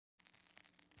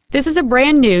This is a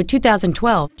brand new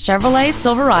 2012 Chevrolet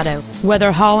Silverado.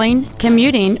 Whether hauling,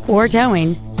 commuting, or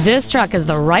towing, this truck is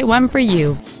the right one for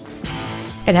you.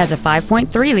 It has a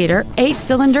 5.3-liter,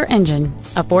 8-cylinder engine,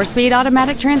 a 4-speed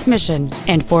automatic transmission,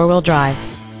 and 4-wheel drive.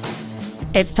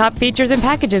 Its top features and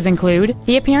packages include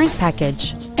the appearance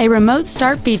package, a remote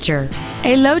start feature,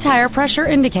 a low tire pressure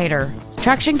indicator,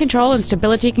 traction control and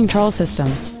stability control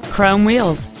systems, chrome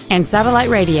wheels, and satellite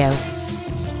radio.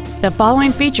 The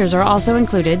following features are also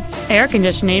included: air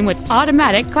conditioning with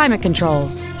automatic climate control,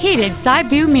 heated side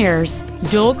view mirrors,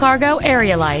 dual cargo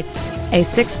area lights, a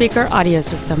 6-speaker audio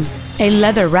system, a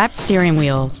leather-wrapped steering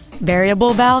wheel,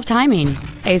 variable valve timing,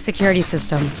 a security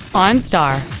system,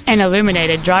 OnStar, an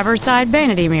illuminated driver's side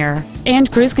vanity mirror,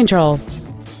 and cruise control.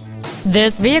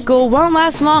 This vehicle won't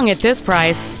last long at this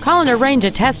price. Call and arrange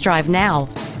a test drive now.